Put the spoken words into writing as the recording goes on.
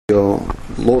Lord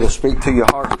will speak to your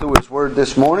heart through His Word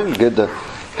this morning. Good to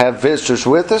have visitors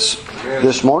with us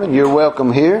this morning. You're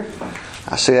welcome here.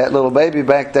 I see that little baby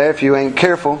back there. If you ain't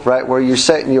careful, right where you're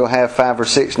sitting, you'll have 5 or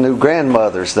 6 new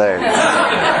grandmothers there.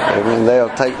 Amen.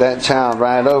 They'll take that child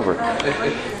right over.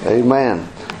 Amen.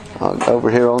 Over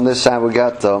here on this side we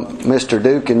got Mr.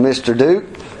 Duke and Mr. Duke.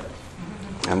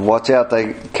 And watch out,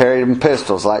 they carry them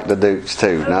pistols like the Dukes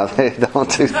too. Now they don't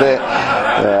do that.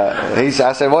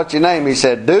 I said, "What's your name?" He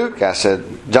said, "Duke." I said,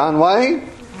 "John Wayne?"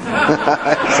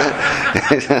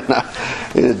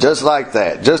 Just like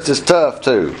that. Just as tough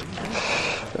too.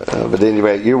 But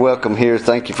anyway, you're welcome here.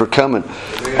 Thank you for coming.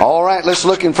 All right, let's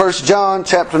look in 1 John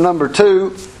chapter number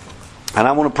 2. And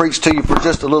I want to preach to you for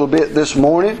just a little bit this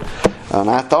morning. And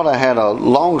I thought I had a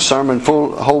long sermon, a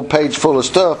whole page full of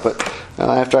stuff, but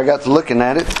after I got to looking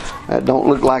at it, it don't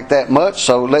look like that much.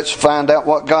 So let's find out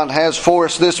what God has for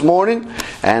us this morning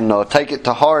and take it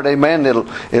to heart. Amen.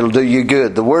 It'll do you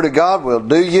good. The Word of God will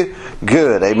do you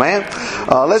good. Amen.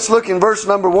 Let's look in verse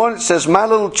number 1. It says, "My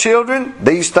little children,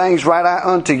 these things write I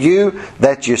unto you,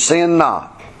 that you sin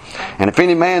not. And if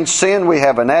any man sin, we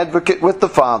have an advocate with the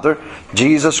Father,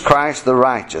 Jesus Christ the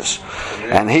righteous.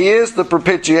 And He is the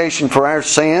propitiation for our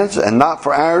sins, and not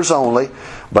for ours only,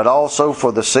 but also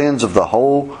for the sins of the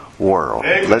whole world."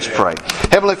 Amen. Let's pray.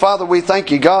 Heavenly Father, we thank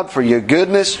you, God, for your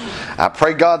goodness. I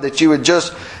pray, God, that you would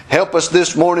just help us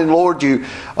this morning, Lord. You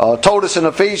told us in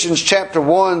Ephesians chapter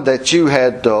 1 that you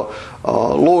had,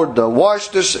 Lord,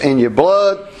 washed us in your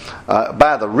blood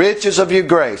by the riches of your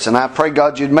grace. And I pray,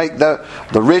 God, you'd make the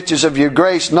riches of your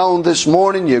grace known this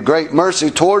morning, your great mercy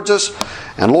towards us.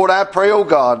 And Lord, I pray, oh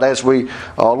God, as we,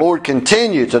 Lord,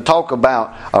 continue to talk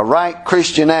about a right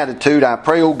Christian attitude, I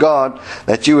pray, oh God,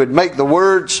 that you would make the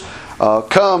words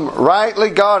come rightly,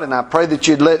 God, and I pray that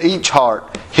you'd let each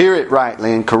heart hear it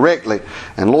rightly and correctly.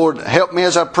 And Lord, help me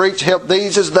as I preach, help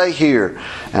these as they hear.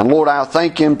 And Lord, I'll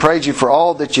thank you and praise you for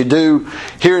all that you do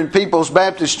here in People's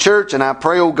Baptist Church. And I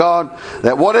pray, oh God,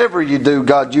 that whatever you do,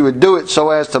 God, you would do it so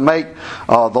as to make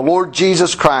the Lord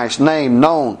Jesus Christ's name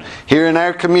known here in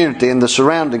our community and the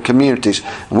surrounding communities.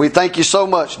 And we thank you so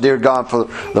much, dear God, for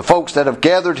the folks that have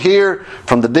gathered here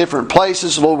from the different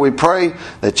places. Lord, we pray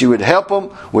that you would help them.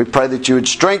 We pray that you would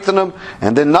strengthen them.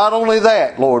 And then not only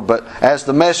that, Lord, but as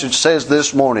the message says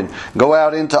this morning, go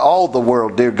out into all the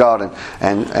world, dear God,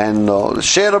 and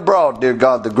shed abroad, dear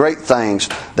God, the great things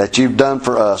that you've done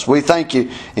for us. We thank you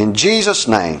in Jesus'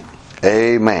 name.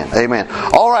 Amen. Amen.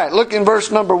 All right, look in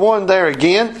verse number 1 there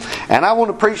again. And I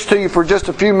want to preach to you for just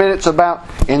a few minutes about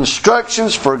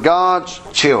instructions for God's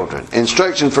children.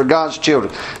 Instructions for God's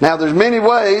children. Now, there's many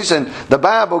ways, and the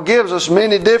Bible gives us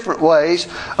many different ways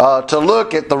to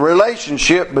look at the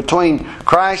relationship between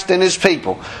Christ and His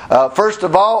people. First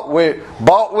of all, we're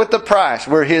bought with a price.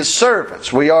 We're His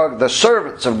servants. We are the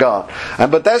servants of God.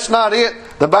 But that's not it.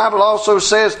 The Bible also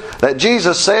says that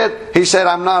Jesus said, He said,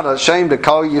 "I'm not ashamed to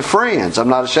call you friends. I'm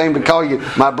not ashamed to call you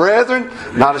my brethren.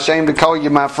 I'm not ashamed to call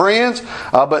you my friends."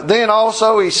 But then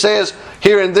also He says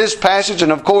here in this passage,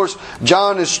 and of course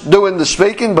John is doing the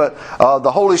speaking, but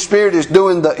the Holy Spirit is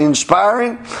doing the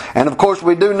inspiring. And of course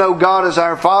we do know God is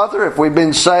our Father if we've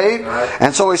been saved.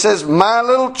 And so He says, "My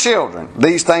little children,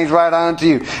 these things write I unto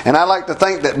you." And I like to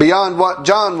think that beyond what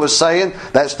John was saying,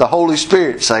 that's the Holy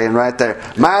Spirit saying right there,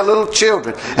 "My little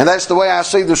children." And that's the way I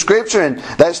see the Scripture, and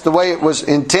that's the way it was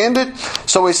intended.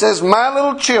 So He says, "My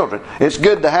little children." It's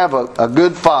good to have a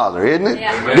good father, isn't it?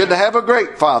 Yeah. Good to have a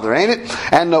great father, ain't it?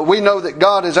 And we know that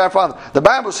God is our Father. The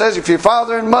Bible says if your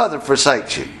father and mother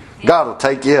forsakes you, God will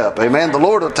take you up. Amen. The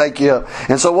Lord will take you up.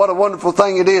 And so what a wonderful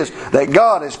thing it is that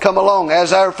God has come along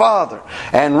as our Father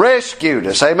and rescued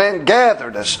us. Amen.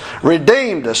 Gathered us,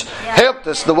 redeemed us, helped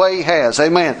us the way He has.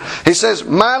 Amen. He says,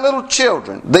 "My little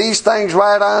children, these things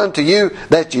write I unto you,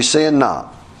 that you sin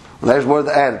not." There's where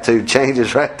the attitude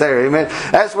changes right there. Amen.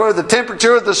 That's where the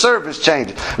temperature of the service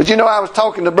changes. But you know, I was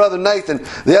talking to Brother Nathan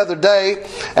the other day,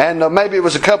 and maybe it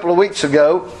was a couple of weeks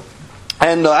ago,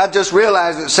 and I just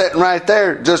realized it sitting right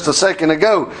there just a second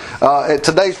ago.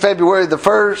 Today's February the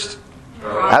 1st.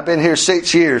 I've been here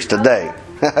 6 years today.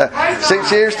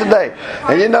 6 years today.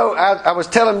 And you know, I was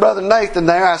telling Brother Nathan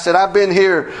there, I said, I've been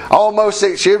here almost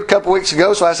 6 years, a couple of weeks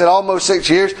ago, so I said almost 6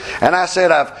 years. And I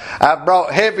said, I've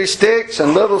brought heavy sticks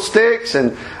and little sticks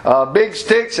and big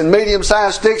sticks and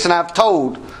medium-sized sticks, and I've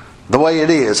told the way it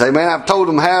is. Amen. I've told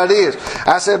them how it is.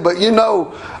 I said, but you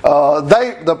know,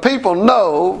 the people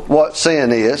know what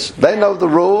sin is. They know the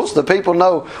rules. The people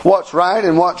know what's right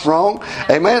and what's wrong.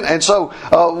 Amen. And so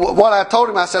what I told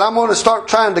him, I said, I'm going to start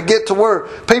trying to get to where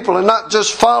people are not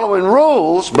just following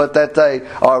rules, but that they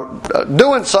are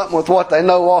doing something with what they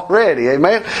know already.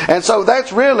 Amen. And so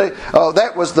that's really,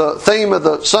 that was the theme of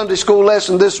the Sunday school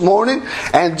lesson this morning.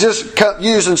 And just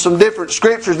using some different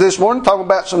scriptures this morning, talking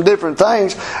about some different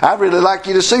things. I'd really like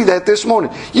you to see that this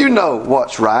morning. You know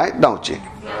what's right, don't you?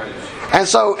 And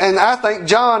so, and I think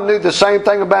John knew the same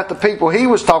thing about the people he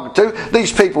was talking to.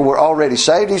 These people were already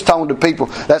saved. He's talking to people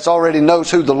that already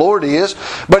knows who the Lord is.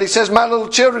 But he says, my little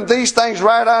children, these things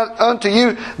write unto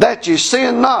you that you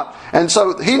sin not. And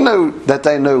so he knew that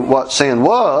they knew what sin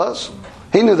was.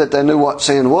 He knew that they knew what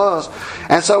sin was.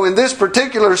 And so in this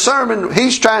particular sermon,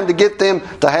 he's trying to get them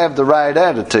to have the right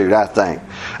attitude, I think.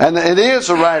 And it is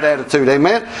a right attitude,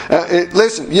 amen?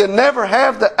 Listen, you never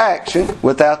have the action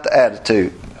without the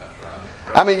attitude.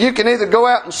 I mean, you can either go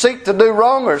out and seek to do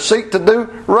wrong or seek to do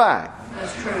right.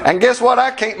 And guess what?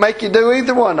 I can't make you do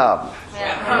either one of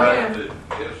them.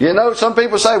 You know, some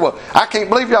people say, well, I can't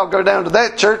believe y'all go down to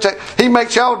that church. He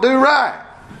makes y'all do right.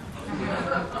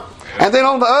 And then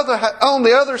on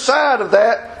the other side of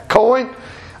that coin,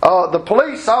 the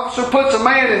police officer puts a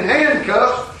man in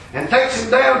handcuffs and takes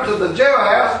him down to the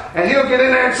jailhouse, and he'll get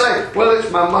in there and say, well,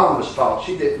 it's my mama's fault.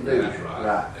 She didn't do it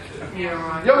right.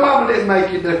 Your mama didn't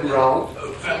make you do wrong.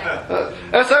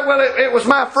 I said, well, it was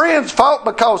my friend's fault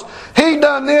because he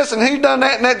done this and he done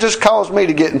that, and that just caused me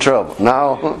to get in trouble.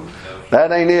 No,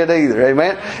 that ain't it either.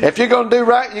 Amen. If you're going to do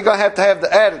right, you're going to have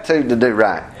the attitude to do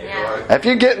right. If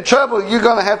you get in trouble, you're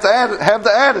going to have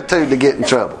the attitude to get in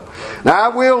trouble.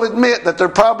 Now, I will admit that there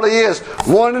probably is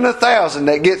 1 in 1,000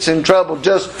 that gets in trouble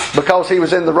just because he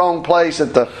was in the wrong place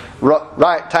at the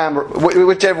right time, or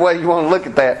whichever way you want to look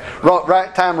at that,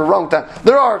 right time or wrong time.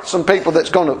 There are some people that's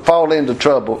going to fall into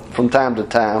trouble from time to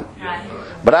time.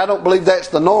 But I don't believe that's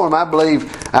the norm. I believe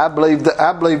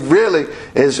really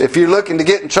is if you're looking to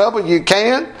get in trouble, you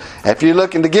can. If you're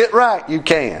looking to get right, you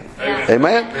can.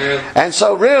 Amen. And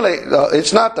so really,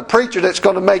 it's not the preacher that's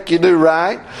going to make you do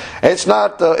right. It's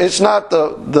not the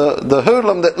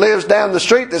hoodlum that lives down the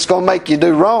street that's going to make you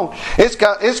do wrong. It's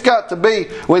got to be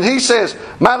when he says,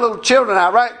 "My little children,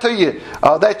 I write to you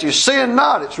that you sin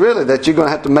not." It's really that you're going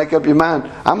to have to make up your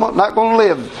mind. I'm not going to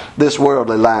live this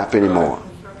worldly life anymore.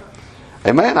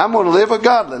 Amen. I'm going to live a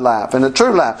godly life and a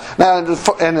true life. Now,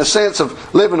 in the sense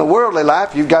of living a worldly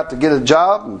life, you've got to get a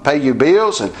job and pay your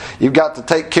bills, and you've got to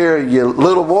take care of your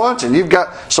little ones, and you've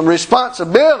got some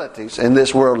responsibilities in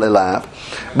this worldly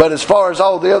life. But as far as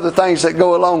all the other things that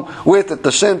go along with it,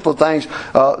 the sinful things,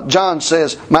 John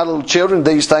says, "My little children,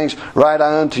 these things write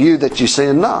I unto you that you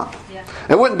sin not."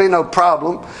 It wouldn't be no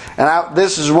problem. And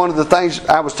this is one of the things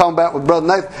I was talking about with Brother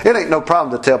Nathan. It ain't no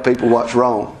problem to tell people what's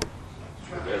wrong.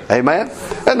 Amen.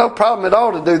 There's no problem at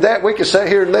all to do that. We could sit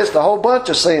here and list a whole bunch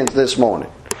of sins this morning.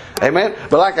 Amen.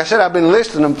 But like I said, I've been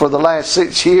listing them for the last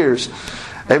 6 years.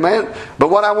 Amen. But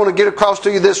what I want to get across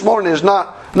to you this morning is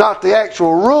not the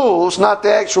actual rules, not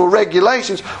the actual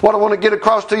regulations. What I want to get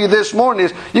across to you this morning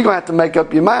is you're going to have to make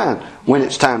up your mind when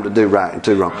it's time to do right and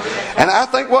do wrong. And I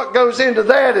think what goes into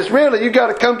that is really you've got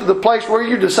to come to the place where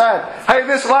you decide, hey,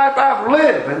 this life I've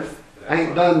lived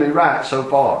ain't done me right so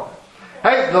far.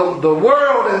 Hey, the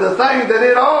world and the thing that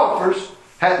it offers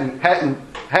hadn't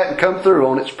come through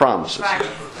on its promises.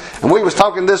 And we was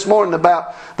talking this morning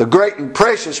about the great and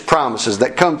precious promises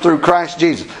that come through Christ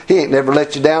Jesus. He ain't never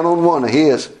let you down on one of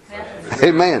His.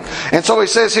 Amen. And so he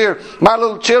says here, "My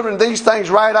little children, these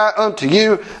things write I unto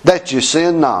you that you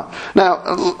sin not." Now,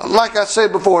 like I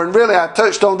said before, and really I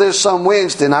touched on this some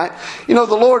Wednesday night, you know,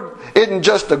 the Lord isn't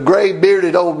just a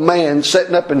gray-bearded old man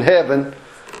sitting up in heaven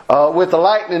with a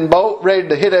lightning bolt ready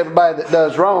to hit everybody that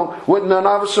does wrong. Wouldn't none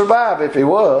of us survive if He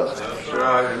was. That's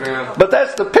right, man. But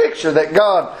that's the picture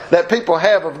that people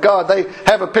have of God. They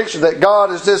have a picture that God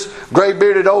is this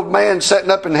gray-bearded old man sitting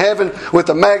up in heaven with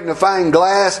a magnifying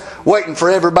glass waiting for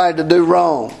everybody to do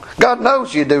wrong. God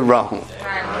knows you do wrong.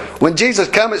 When Jesus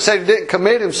came, it said He didn't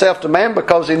commit Himself to man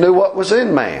because He knew what was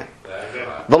in man.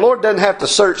 The Lord doesn't have to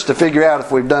search to figure out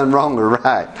if we've done wrong or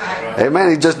right.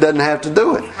 Amen. He just doesn't have to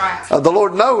do it. The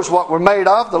Lord knows what we're made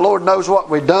of. The Lord knows what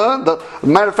we've done.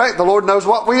 Matter of fact, the Lord knows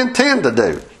what we intend to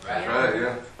do. That's right,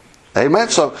 yeah. Amen.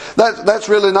 So that's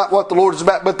really not what the Lord is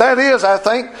about. But that is, I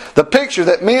think, the picture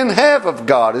that men have of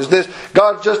God. Is this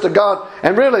God's just a God?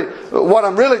 And really, what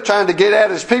I'm really trying to get at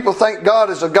is people think God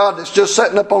is a God that's just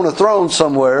sitting up on a throne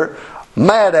somewhere,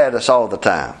 mad at us all the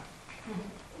time.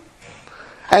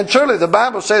 And truly, the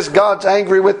Bible says God's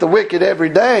angry with the wicked every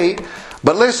day.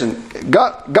 But listen,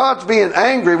 God's being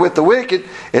angry with the wicked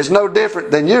is no different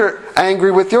than you're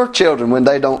angry with your children when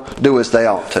they don't do as they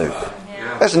ought to.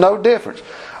 That's no difference.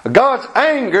 God's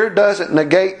anger doesn't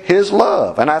negate His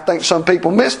love. And I think some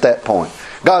people miss that point.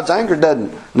 God's anger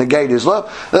doesn't negate His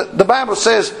love. The Bible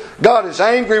says God is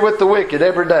angry with the wicked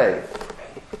every day.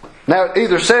 Now it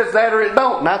either says that or it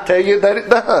don't. And I tell you that it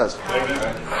does.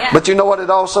 Amen. But you know what it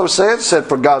also said? It said,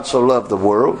 for God so loved the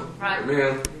world. Right.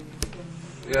 Amen.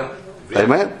 Yeah.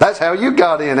 Amen. That's how you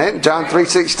got in it. John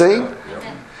 3:16.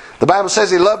 The Bible says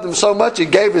He loved them so much He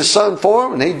gave His Son for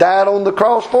them, and He died on the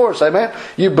cross for us. Amen.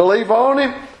 You believe on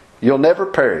Him, you'll never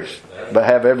perish, but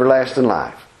have everlasting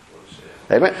life.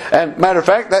 Amen. And matter of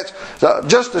fact, that's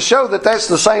just to show that that's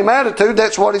the same attitude.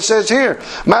 That's what He says here.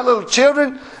 My little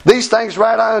children, these things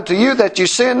write I unto you, that you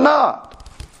sin not.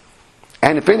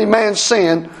 And if any man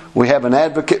sin, we have an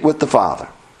advocate with the Father.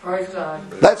 Praise God.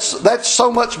 That's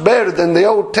so much better than the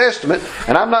Old Testament.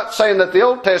 And I'm not saying that the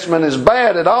Old Testament is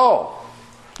bad at all.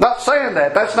 Not saying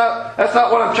that. That's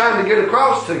not what I'm trying to get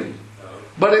across to you.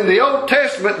 But in the Old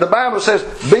Testament, the Bible says,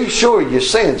 be sure your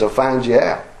sins will find you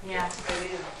out. Yes,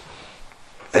 it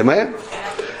is. Amen?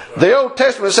 The Old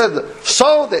Testament said, the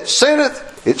soul that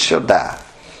sinneth, it shall die.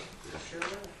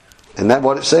 Isn't that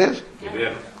what it says?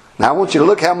 Amen. Now I want you to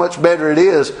look how much better it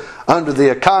is under the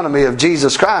economy of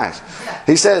Jesus Christ.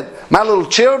 He said, my little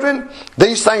children,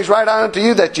 these things write I unto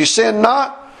you, that you sin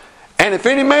not. And if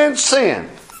any man sin,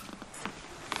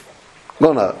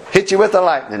 I'm going to hit you with a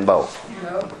lightning bolt.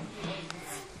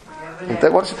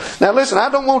 Now listen, I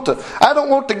don't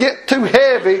want to get too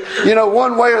heavy,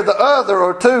 one way or the other,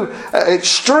 or too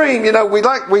extreme.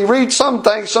 We read some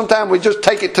things, sometimes we just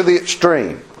take it to the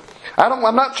extreme.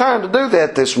 I'm not trying to do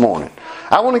that this morning.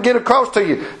 I want to get across to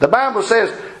you. The Bible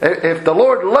says, if the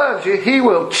Lord loves you, He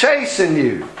will chasten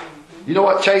you. You know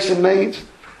what chasten means?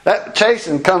 That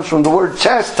chasten comes from the word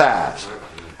chastise.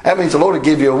 That means the Lord will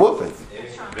give you a whooping.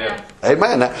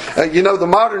 Amen. Now, the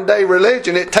modern day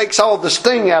religion, it takes all the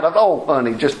sting out of, oh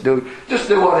honey, just do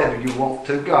whatever you want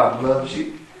to. God loves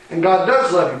you. And God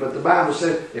does love you, but the Bible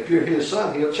says if you're His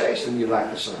son, He'll chasten you like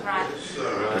a son. Right.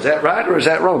 Is that right or is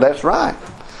that wrong? That's right.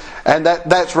 And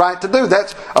that's right to do.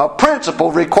 That's a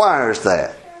principle requires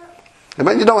that. I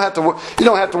mean, you don't have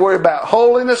to worry about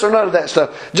holiness or none of that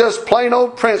stuff. Just plain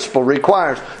old principle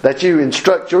requires that you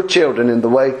instruct your children in the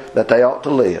way that they ought to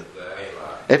live.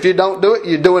 If you don't do it,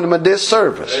 you're doing them a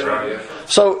disservice.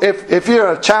 So if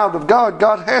you're a child of God,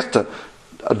 God has to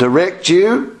direct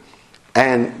you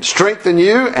and strengthen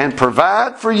you and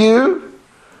provide for you.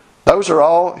 Those are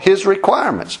all His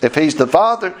requirements. If He's the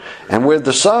Father and we're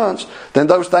the sons, then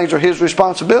those things are His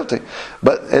responsibility.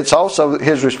 But it's also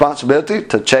His responsibility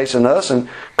to chasten us and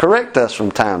correct us from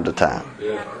time to time.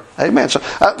 Yeah. Amen. So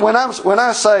when I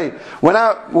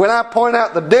point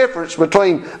out the difference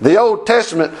between the Old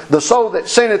Testament, the soul that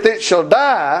sinneth it shall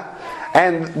die,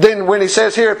 and then when He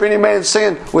says here, if any man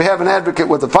sin, we have an advocate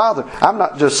with the Father. I'm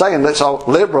not just saying let's all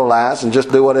liberalize and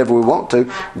just do whatever we want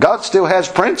to. God still has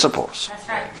principles. That's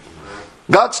right.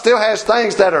 God still has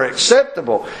things that are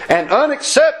acceptable and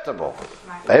unacceptable.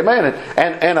 Amen.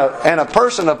 And a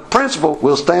person of principle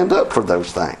will stand up for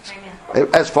those things.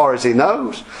 As far as he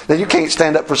knows. Now you can't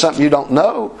stand up for something you don't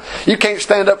know. You can't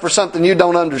stand up for something you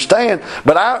don't understand.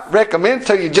 But I recommend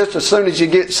to you, just as soon as you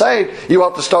get saved, you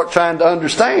ought to start trying to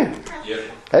understand.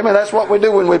 Yep. Amen. That's what we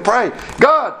do when we pray.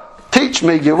 God, teach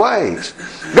me your ways.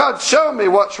 God, show me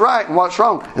what's right and what's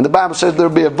wrong. And the Bible says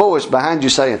there'll be a voice behind you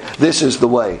saying, this is the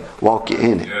way, walk you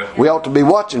in it. Yeah. We ought to be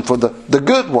watching for the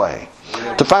good way.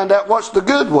 Yeah. To find out what's the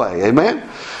good way. Amen.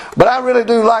 But I really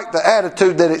do like the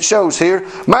attitude that it shows here.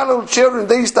 My little children,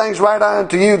 these things write I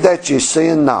unto you, that you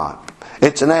sin not.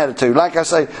 It's an attitude. Like I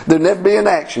say, there'll never be an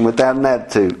action without an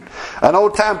attitude. An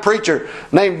old-time preacher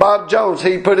named Bob Jones,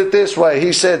 he put it this way.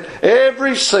 He said,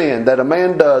 every sin that a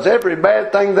man does, every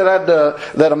bad thing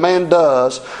that a man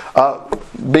does,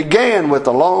 began with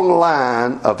a long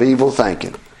line of evil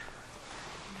thinking.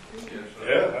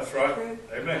 Yeah, that's right.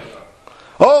 Amen.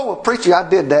 Oh, well, preacher, I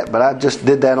did that, but I just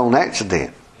did that on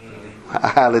accident. I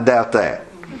highly doubt that.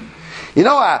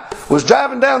 I was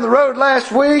driving down the road last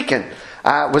week, and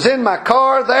I was in my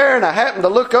car there, and I happened to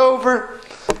look over,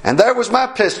 and there was my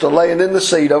pistol laying in the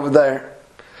seat over there.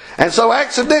 And so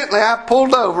accidentally I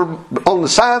pulled over on the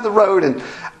side of the road, and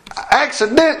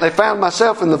accidentally found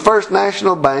myself in the First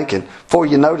National Bank, and before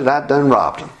you know it, I'd done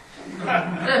robbed them.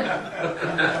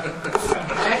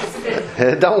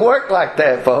 It don't work like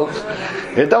that, folks.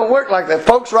 It don't work like that.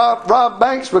 Folks rob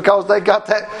banks because they got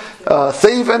that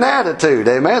thieving attitude.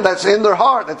 Amen. That's in their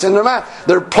heart. That's in their mind.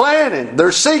 They're planning.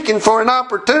 They're seeking for an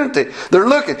opportunity. They're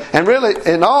looking. And really,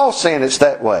 in all sin, it's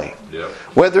that way. Yep.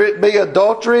 Whether it be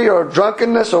adultery or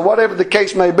drunkenness or whatever the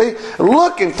case may be,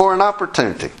 looking for an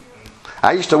opportunity.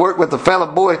 I used to work with a fella,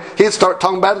 boy, he'd start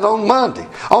talking about it on Monday.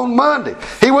 On Monday.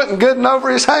 He wasn't getting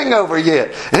over his hangover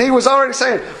yet. And he was already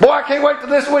saying, boy, I can't wait till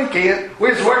this weekend.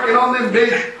 We was working on them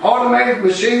big automated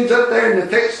machines up there in the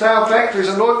textile factories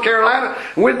in North Carolina.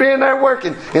 And we'd be in there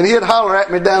working. And he'd holler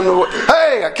at me down the way,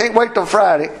 hey, I can't wait till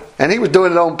Friday. And he was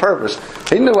doing it on purpose.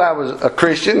 He knew I was a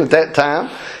Christian at that time.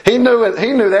 He knew that.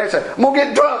 He said, I'm going to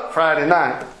get drunk Friday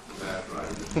night.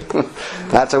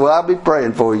 I said, well, I'll be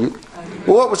praying for you.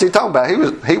 Well, what was he talking about?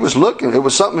 He was looking. It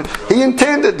was something he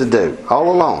intended to do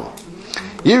all along.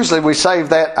 Usually we save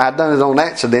that, I done it on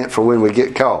accident, for when we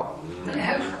get caught.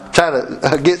 Try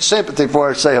to get sympathy for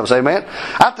ourselves. Amen?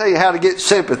 I'll tell you how to get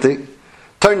sympathy.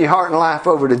 Turn your heart and life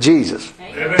over to Jesus.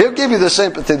 Amen. He'll give you the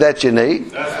sympathy that you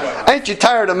need. Right. Ain't you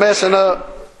tired of messing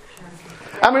up?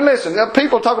 I mean, listen,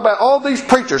 people talk about all these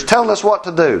preachers telling us what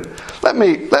to do. Let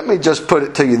me just put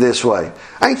it to you this way.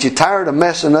 Ain't you tired of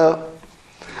messing up?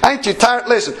 Ain't you tired?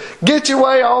 Listen, get your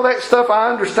way, all that stuff.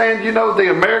 I understand, the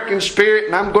American spirit,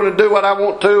 and I'm going to do what I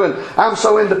want to, and I'm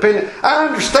so independent. I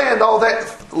understand all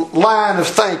that line of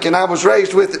thinking. I was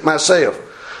raised with it myself.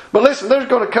 But listen, there's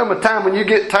going to come a time when you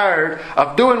get tired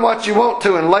of doing what you want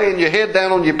to and laying your head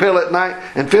down on your pillow at night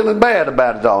and feeling bad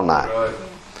about it all night. Right.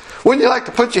 Wouldn't you like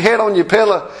to put your head on your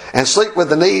pillow and sleep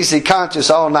with an easy conscience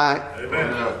all night?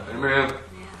 Amen. Amen.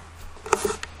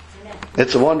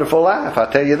 It's a wonderful life,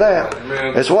 I tell you that.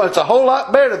 Amen. It's a whole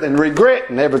lot better than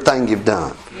regretting everything you've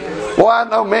done. Well, I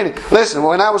know many. Listen,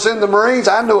 when I was in the Marines,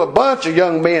 I knew a bunch of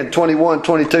young men, 21,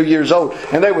 22 years old,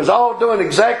 and they was all doing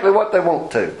exactly what they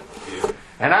want to.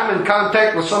 And I'm in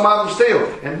contact with some of them still,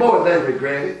 and boy, they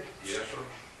regret it.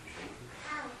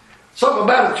 Something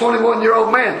about a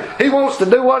 21-year-old man. He wants to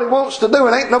do what he wants to do,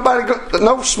 and ain't nobody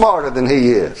no smarter than he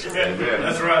is. Amen.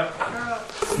 That's right.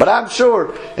 But I'm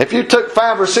sure if you took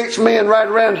 5 or 6 men right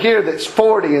around here that's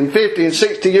 40 and 50 and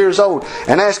 60 years old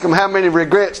and asked them how many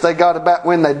regrets they got about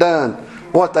when they done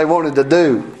what they wanted to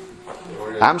do,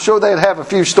 I'm sure they'd have a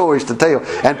few stories to tell.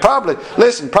 And probably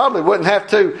wouldn't have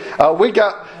to. We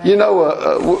got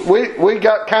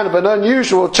kind of an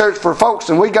unusual church for folks,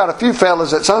 and we got a few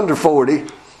fellas that's under 40.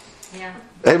 Yeah.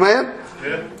 Amen?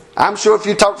 Yeah. I'm sure if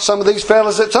you talk to some of these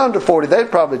fellas that's under 40,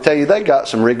 they'd probably tell you they got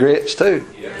some regrets too.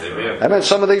 Yeah. I mean,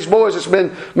 some of these boys that's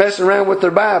been messing around with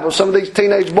their Bible, some of these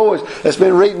teenage boys that's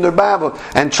been reading their Bible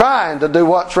and trying to do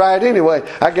what's right anyway,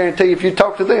 I guarantee you if you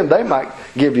talk to them, they might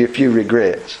give you a few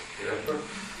regrets. You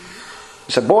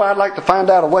say, boy, I'd like to find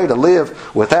out a way to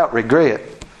live without regret.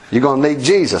 You're going to need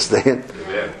Jesus then.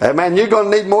 Amen. You're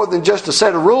going to need more than just a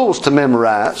set of rules to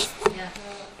memorize.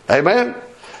 Amen.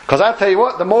 Because I tell you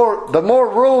what, the more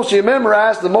rules you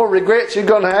memorize, the more regrets you're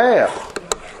going to have.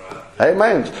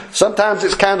 Amen. Sometimes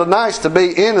it's kind of nice to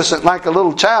be innocent like a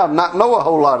little child and not know a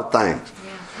whole lot of things.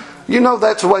 You know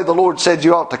that's the way the Lord said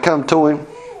you ought to come to Him.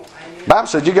 The Bible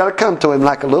said you got to come to Him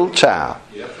like a little child.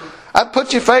 I'd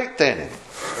put your faith in Him.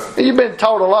 You've been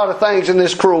taught a lot of things in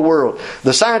this cruel world.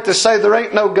 The scientists say there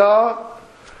ain't no God.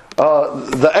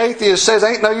 The atheist says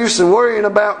ain't no use in worrying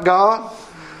about God.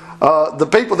 The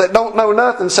people that don't know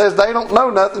nothing says they don't know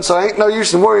nothing, so ain't no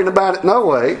use in worrying about it no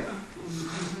way.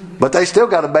 But they still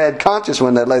got a bad conscience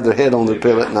when they lay their head on their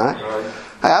pillow at night.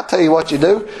 Hey, I'll tell you what you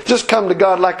do. Just come to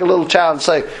God like a little child and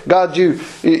say, God, you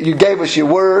gave us your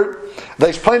word.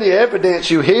 There's plenty of evidence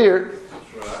you hear.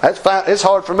 That's fine. It's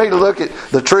hard for me to look at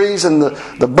the trees and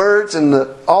the birds and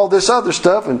all this other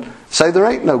stuff and say there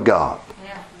ain't no God.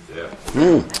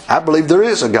 I believe there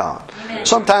is a God.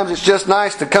 Sometimes it's just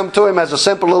nice to come to Him as a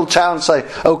simple little child and say,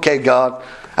 okay, God,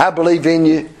 I believe in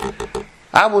you.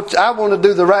 I want to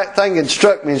do the right thing.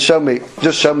 Instruct me and show me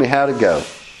how to go.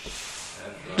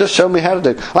 Just show me how to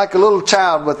do. Like a little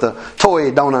child with a toy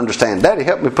he don't understand. Daddy,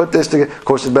 help me put this together. Of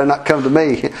course, it better not come to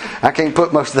me. I can't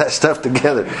put most of that stuff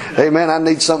together. Amen. I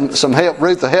need some help.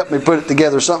 Ruth will help me put it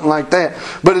together, something like that.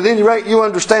 But at any rate, you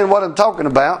understand what I'm talking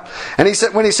about. And he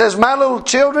said, when he says, my little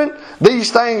children,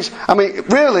 these things, I mean,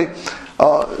 really,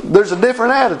 there's a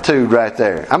different attitude right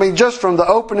there. I mean, just from the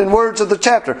opening words of the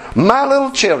chapter, my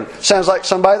little children, sounds like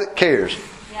somebody that cares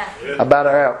about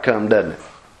our outcome, doesn't it?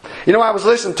 You know, I was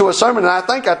listening to a sermon, and I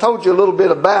think I told you a little bit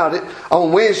about it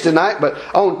on Wednesday night, but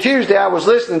on Tuesday I was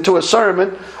listening to a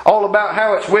sermon all about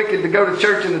how it's wicked to go to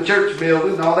church in the church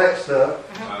building and all that stuff.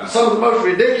 Some of the most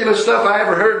ridiculous stuff I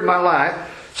ever heard in my life.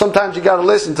 sometimes you got to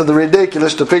listen to the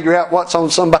ridiculous to figure out what's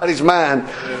on somebody's mind.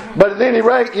 But at any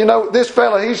rate, this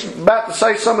fella, he's about to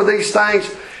say some of these things,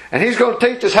 and he's going to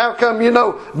teach us how come,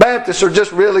 Baptists are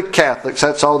just really Catholics.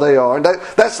 That's all they are. And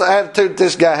that's the attitude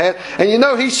this guy had.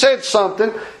 And he said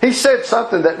something. He said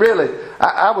something that really,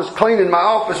 I was cleaning my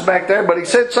office back there, but he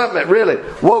said something that really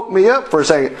woke me up for a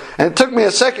second. And it took me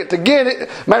a second to get it.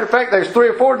 Matter of fact, there's 3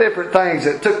 or 4 different things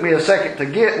that took me a second to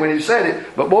get when he said it.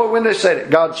 But boy, when they said it,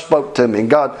 God spoke to me. And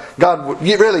God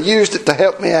really used it to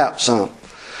help me out some.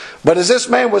 But as this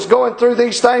man was going through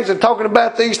these things and talking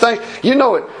about these things,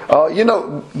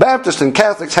 Baptists and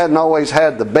Catholics hadn't always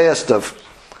had the best of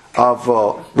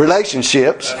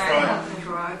relationships. That's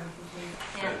right.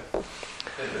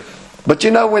 But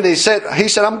when he said,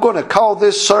 I'm going to call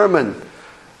this sermon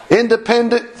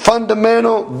Independent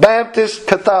Fundamental Baptist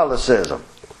Catholicism.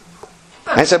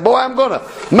 And he said, boy, I'm going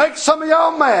to make some of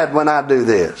y'all mad when I do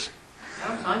this.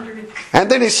 And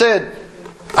then he said,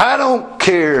 I don't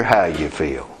care how you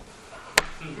feel.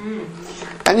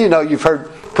 And you've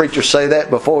heard preachers say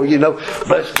that before,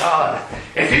 bless God.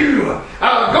 If you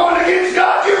are going against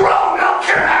God, you're wrong. I don't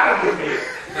care how you feel.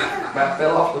 About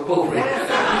fell off the pulpit.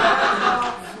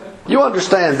 You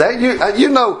understand that? You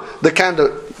know the kind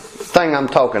of thing I'm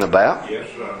talking about. Yes,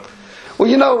 sir.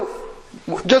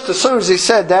 Well, just as soon as he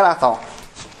said that, I thought,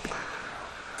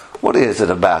 what is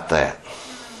it about that?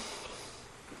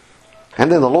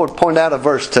 And then the Lord pointed out a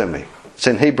verse to me. It's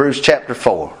in Hebrews chapter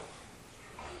 4.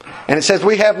 And it says,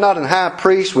 we have not an high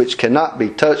priest which cannot be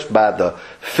touched by the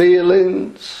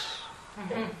feelings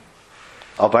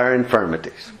of our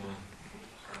infirmities.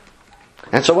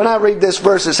 And so when I read this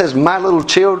verse, it says, my little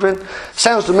children,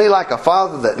 sounds to me like a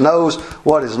father that knows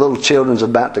what his little children's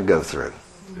about to go through.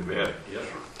 Amen. Yes,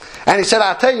 sir. And he said,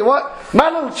 I'll tell you what, my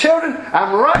little children,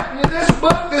 I'm writing you this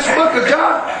book of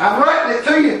John, I'm writing it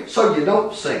to you so you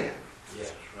don't sin.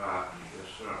 Yes, right. Yes,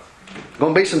 sir.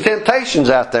 Going to be some temptations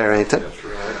out there, ain't there? That's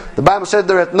right. The Bible said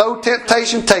there hath no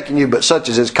temptation taken you, but such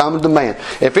as is common to man.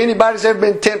 If anybody's ever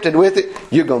been tempted with it,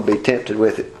 you're going to be tempted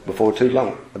with it before too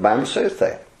long. The Bible says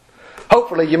that.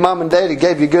 Hopefully your mom and daddy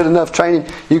gave you good enough training,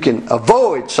 you can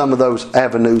avoid some of those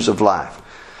avenues of life.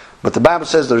 But the Bible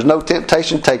says there's no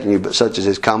temptation taken you, but such as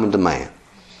is common to man.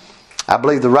 I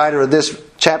believe the writer of this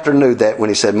chapter knew that when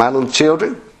he said, my little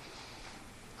children,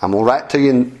 I'm going to write to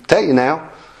you and tell you now,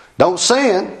 don't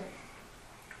sin.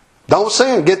 Don't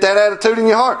sin. Get that attitude in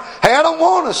your heart. Hey, I don't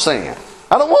want to sin.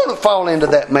 I don't want to fall into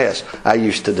that mess I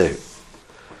used to do.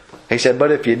 He said,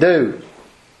 but if you do,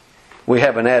 we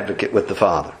have an advocate with the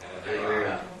Father.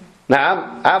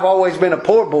 Now, I've always been a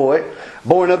poor boy,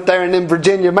 born up there in them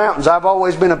Virginia mountains. I've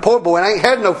always been a poor boy, and I ain't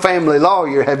had no family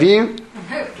lawyer. Have you?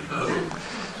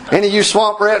 Any of you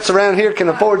swamp rats around here can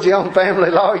afford your own family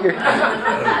lawyer?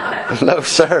 No,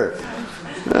 sir.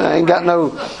 I ain't got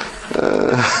no...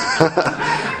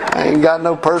 I ain't got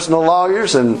no personal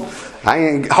lawyers, and I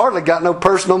ain't hardly got no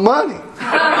personal money.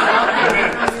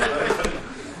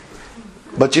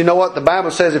 But you know what? The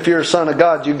Bible says if you're a son of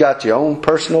God, you've got your own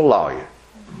personal lawyer.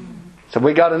 So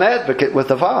we got an advocate with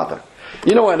the Father.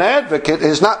 An advocate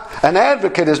is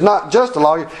not just a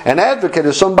lawyer. An advocate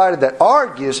is somebody that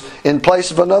argues in place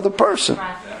of another person.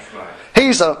 That's right.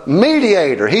 He's a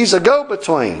mediator. He's a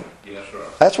go-between. Yes, sir.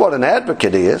 That's what an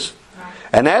advocate is.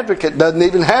 An advocate doesn't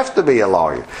even have to be a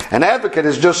lawyer. An advocate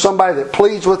is just somebody that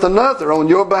pleads with another on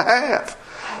your behalf.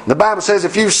 The Bible says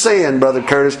if you sin, Brother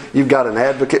Curtis, you've got an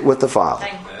advocate with the Father.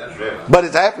 But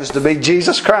it happens to be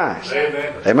Jesus Christ.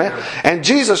 Amen. Amen. And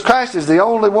Jesus Christ is the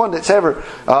only one that's ever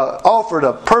offered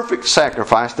a perfect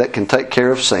sacrifice that can take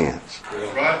care of sins.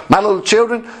 That's right. My little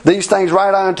children, these things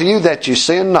write unto you that you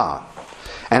sin not.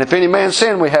 And if any man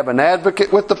sin, we have an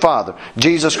advocate with the Father,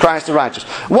 Jesus Christ the righteous.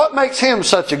 What makes him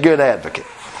such a good advocate?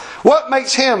 What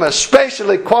makes him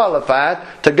especially qualified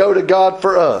to go to God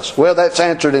for us? Well, that's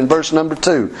answered in verse number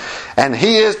 2. And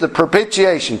he is the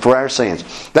propitiation for our sins.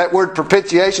 That word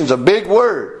propitiation is a big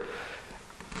word,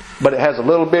 but it has a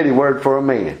little bitty word for a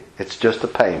meaning. It's just a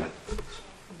payment.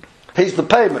 He's the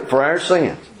payment for our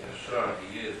sins. Yes, sir.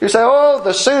 He is. You say, oh,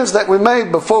 the sins that we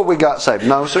made before we got saved.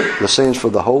 No, sir. The sins for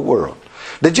the whole world.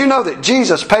 Did you know that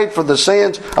Jesus paid for the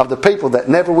sins of the people that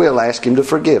never will ask Him to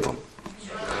forgive them?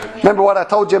 Remember what I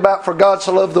told you about for God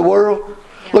so loved the world?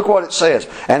 Look what it says.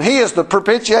 And He is the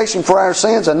propitiation for our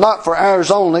sins, and not for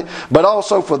ours only, but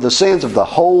also for the sins of the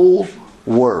whole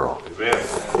world.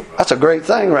 Amen. That's a great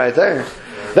thing right there.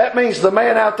 That means the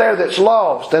man out there that's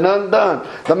lost and undone.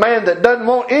 The man that doesn't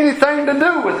want anything to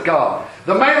do with God.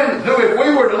 The man who, if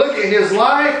we were to look at his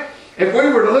life, if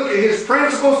we were to look at his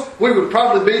principles, we would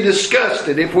probably be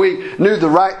disgusted if we knew the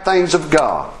right things of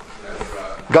God.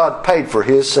 God paid for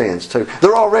his sins too.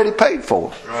 They're already paid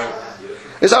for. Right.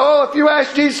 It's if you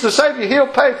ask Jesus to save you, he'll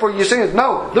pay for your sins.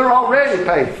 No, they're already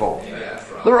paid for.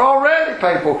 They're already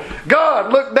paid for.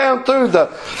 God looked down through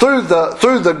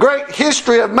the great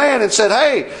history of man and said,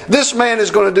 hey, this man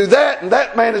is going to do that and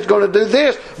that man is going to do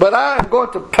this, but I am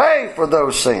going to pay for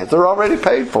those sins. They're already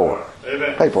paid for.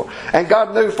 Amen. Paid for. And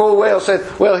God knew full well,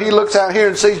 said, well, he looks out here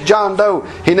and sees John Doe.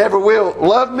 He never will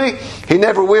love me. He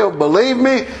never will believe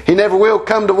me. He never will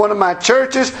come to one of my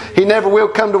churches. He never will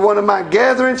come to one of my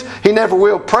gatherings. He never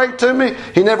will pray to me.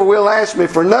 He never will ask me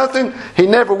for nothing. He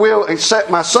never will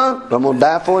accept my son. But I'm going to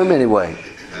die for him anyway.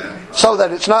 So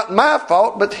that it's not my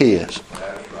fault, but his.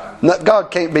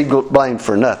 God can't be blamed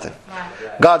for nothing.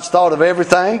 God's thought of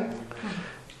everything.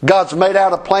 God's made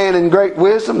out a plan in great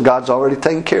wisdom. God's already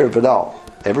taken care of it all.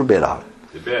 Every bit of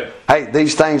it. Hey,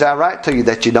 these things I write to you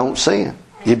that you don't sin.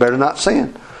 You better not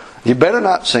sin. You better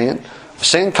not sin.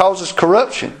 Sin causes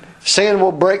corruption. Sin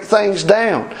will break things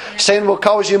down. Sin will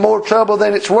cause you more trouble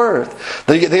than it's worth.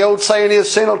 The old saying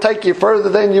is, sin will take you further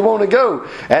than you want to go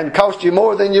and cost you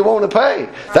more than you want to pay.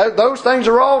 Those things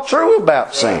are all true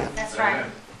about sin. That's right.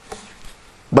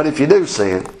 But if you do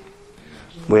sin,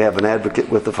 we have an advocate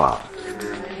with the Father.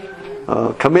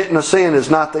 Committing a sin is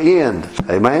not the end.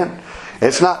 Amen.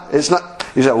 It's not.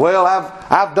 You say, well,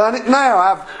 I've done it now.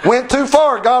 I've went too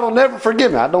far. God will never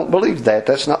forgive me. I don't believe that.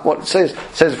 That's not what it says. It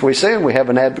says if we sin, we have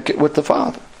an advocate with the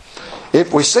Father.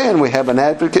 If we sin, we have an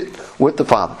advocate with the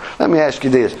Father. Let me ask you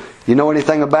this. You know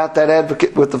anything about that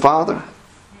advocate with the Father?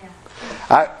 Yeah.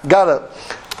 I got a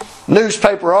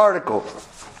newspaper article,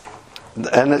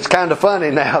 and it's kind of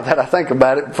funny now that I think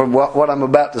about it from what I'm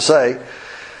about to say.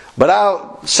 But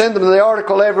I'll send them the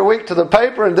article every week to the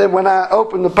paper, and then when I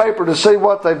open the paper to see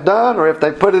what they've done or if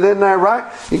they put it in there right,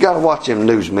 you got to watch them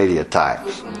news media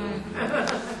types.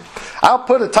 I'll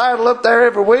put a title up there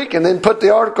every week and then put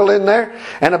the article in there,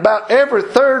 and about every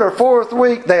third or fourth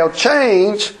week they'll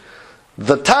change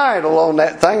the title on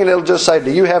that thing, and it'll just say,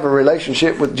 do you have a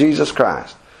relationship with Jesus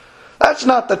Christ? That's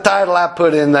not the title I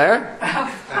put in there.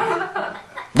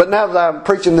 But now that I'm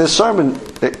preaching this sermon,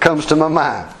 it comes to my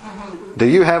mind. Do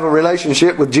you have a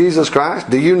relationship with Jesus Christ?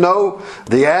 Do you know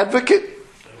the advocate?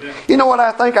 You know what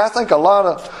I think? I think a lot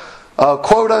of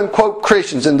quote-unquote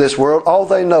Christians in this world, all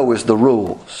they know is the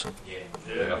rules.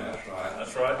 Yeah,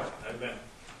 that's right. Amen.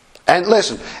 And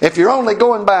listen, if you're only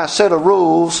going by a set of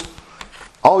rules,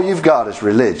 all you've got is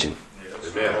religion.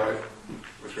 Amen.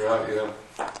 That's right,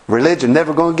 yeah. Religion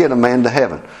never going to get a man to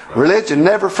heaven. Religion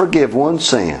never forgive one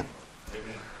sin.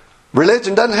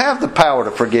 Religion doesn't have the power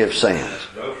to forgive sins.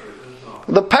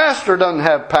 The pastor doesn't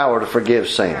have power to forgive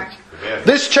sins.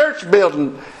 This church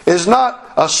building is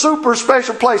not a super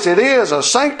special place. It is a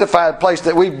sanctified place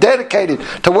that we've dedicated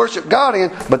to worship God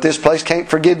in, but this place can't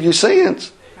forgive you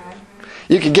sins.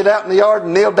 You can get out in the yard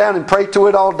and kneel down and pray to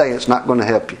it all day. It's not going to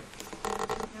help you.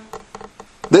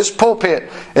 This pulpit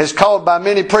is called by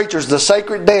many preachers the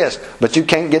sacred desk, but you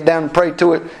can't get down and pray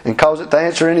to it and cause it to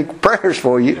answer any prayers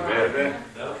for you.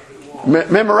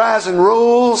 Memorizing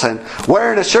rules and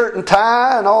wearing a shirt and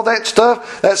tie and all that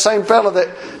stuff. That same fella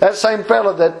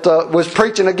that was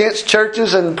preaching against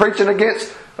churches and preaching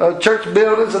against church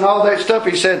buildings and all that stuff.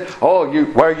 He said, "Oh,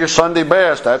 you wear your Sunday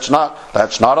best. That's not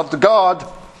of the God."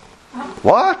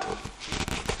 What?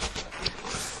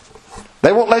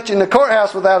 They won't let you in the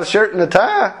courthouse without a shirt and a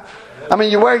tie. I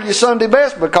mean, you wear your Sunday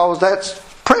best because that's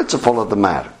principle of the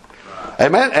matter.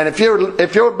 Amen. And if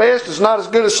your best is not as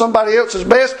good as somebody else's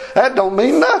best, that don't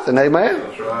mean nothing. Amen.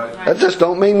 That's right. That just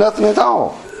don't mean nothing at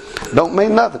all. Don't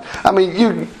mean nothing. I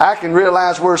mean, I can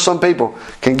realize where some people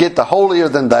can get the holier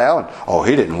than thou. And, oh,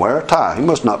 he didn't wear a tie. He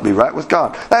must not be right with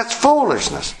God. That's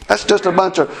foolishness. That's just a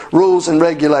bunch of rules and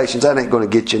regulations. That ain't going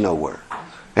to get you nowhere.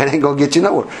 It ain't going to get you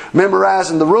nowhere.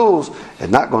 Memorizing the rules is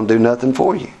not going to do nothing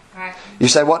for you. Right. You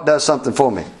say, what does something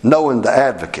for me? Knowing the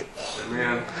advocate.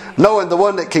 Amen. Knowing the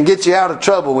one that can get you out of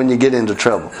trouble when you get into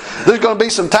trouble. There's going to be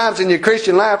some times in your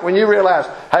Christian life when you realize,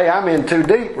 hey, I'm in too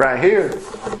deep right here.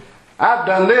 I've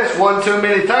done this one too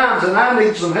many times and I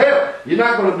need some help. You're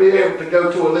not going to be able to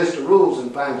go to a list of rules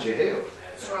and find your help.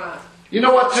 That's right. You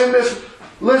know what's in this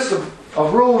list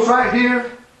of rules right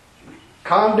here?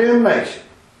 Condemnation.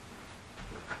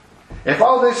 If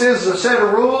all this is a set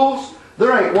of rules,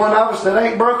 there ain't one of us that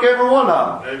ain't broke every one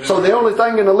of them. So the only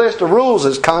thing in the list of rules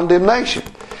is condemnation.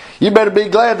 You better be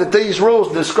glad that these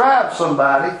rules describe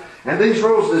somebody, and these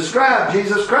rules describe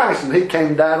Jesus Christ, and He came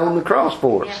and died on the cross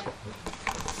for us.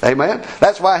 Yeah. Amen?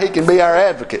 That's why He can be our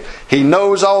advocate. He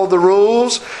knows all the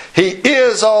rules. He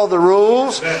is all the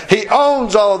rules. He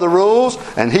owns all the rules,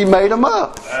 and He made them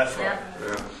up. That's right.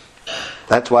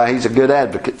 That's why He's a good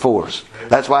advocate for us.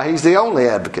 That's why He's the only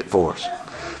advocate for us.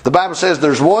 The Bible says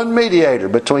there's one mediator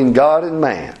between God and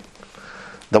man.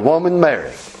 The woman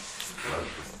Mary.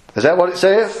 Is that what it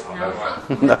says?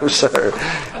 No, sir.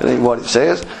 That ain't what it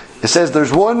says. It says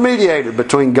there's one mediator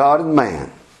between God and man.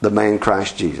 The man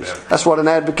Christ Jesus. That's what an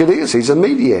advocate is. He's a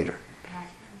mediator.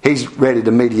 He's ready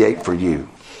to mediate for you.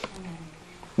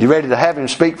 You ready to have Him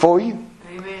speak for you?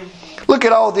 Amen. Look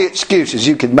at all the excuses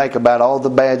you can make about all the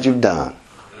bad you've done.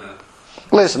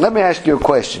 Listen, let me ask you a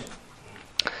question.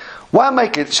 Why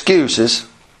make excuses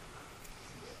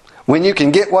when you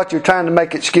can get what you're trying to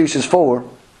make excuses for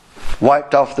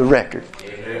wiped off the record?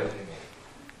 Amen.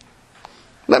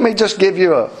 Let me just give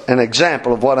you an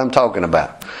example of what I'm talking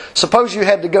about. Suppose you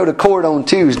had to go to court on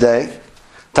Tuesday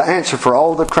to answer for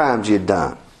all the crimes you'd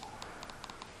done.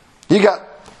 You got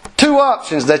two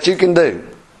options that you can do.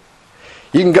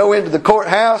 You can go into the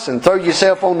courthouse and throw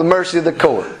yourself on the mercy of the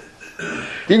court.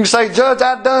 You can say, Judge,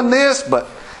 I've done this, but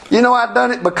you know I've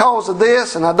done it because of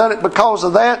this and I've done it because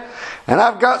of that, and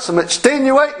I've got some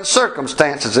extenuating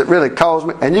circumstances that really caused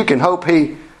me, and you can hope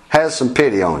He has some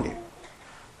pity on you.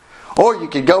 Or you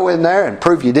could go in there and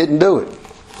prove you didn't do it.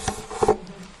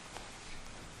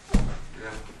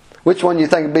 Which one do you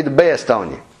think would be the best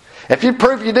on you? If you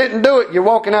prove you didn't do it, you're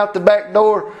walking out the back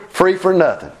door free for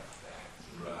nothing.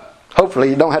 Hopefully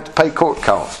you don't have to pay court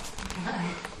costs.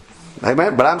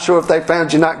 Amen? But I'm sure if they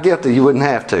found you not guilty, you wouldn't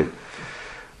have to.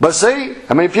 But see,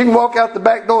 if you can walk out the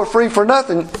back door free for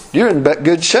nothing, you're in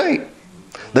good shape.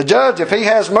 The judge, if he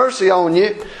has mercy on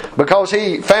you because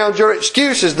he found your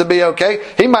excuses to be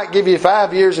okay, he might give you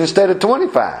 5 years instead of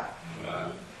 25.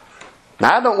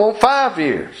 Now, I don't want 5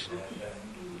 years.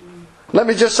 Let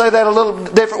me just say that a little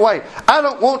different way. I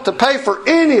don't want to pay for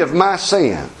any of my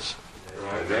sins.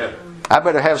 I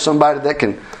better have somebody that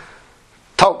can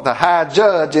talk the high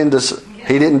judge into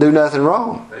he didn't do nothing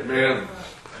wrong. Amen.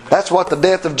 That's what the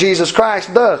death of Jesus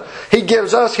Christ does. He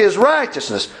gives us His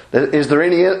righteousness. Is there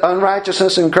any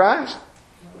unrighteousness in Christ?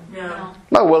 No.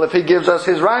 No. Well, if He gives us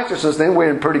His righteousness, then we're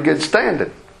in pretty good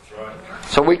standing.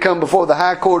 So we come before the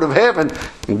high court of heaven,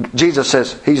 and Jesus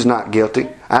says, He's not guilty.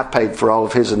 I paid for all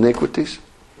of His iniquities.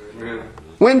 Amen.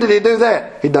 When did He do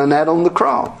that? He done that on the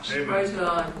cross. Praise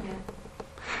God.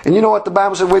 And you know what the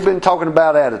Bible said? We've been talking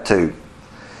about attitude.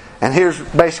 And here's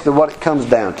basically what it comes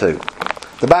down to.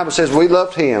 The Bible says we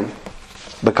loved Him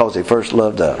because He first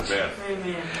loved us.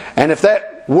 Amen. And if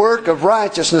that work of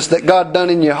righteousness that God done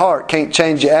in your heart can't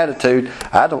change your attitude,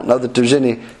 I don't know that there's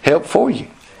any help for you.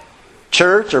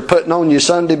 Church or putting on your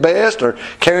Sunday best or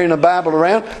carrying a Bible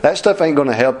around, that stuff ain't going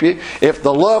to help you. If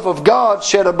the love of God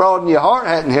shed abroad in your heart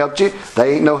hadn't helped you,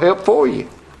 they ain't no help for you.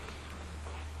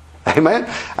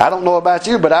 Amen? I don't know about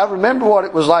you, but I remember what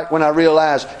it was like when I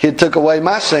realized He took away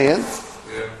my sin.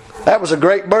 Yeah. That was a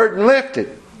great burden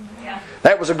lifted.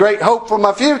 That was a great hope for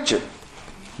my future.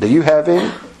 Do you have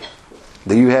any?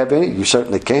 Do you have any? You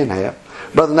certainly can have.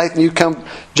 Brother Nathan, you come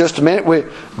just a minute. We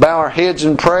bow our heads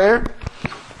in prayer.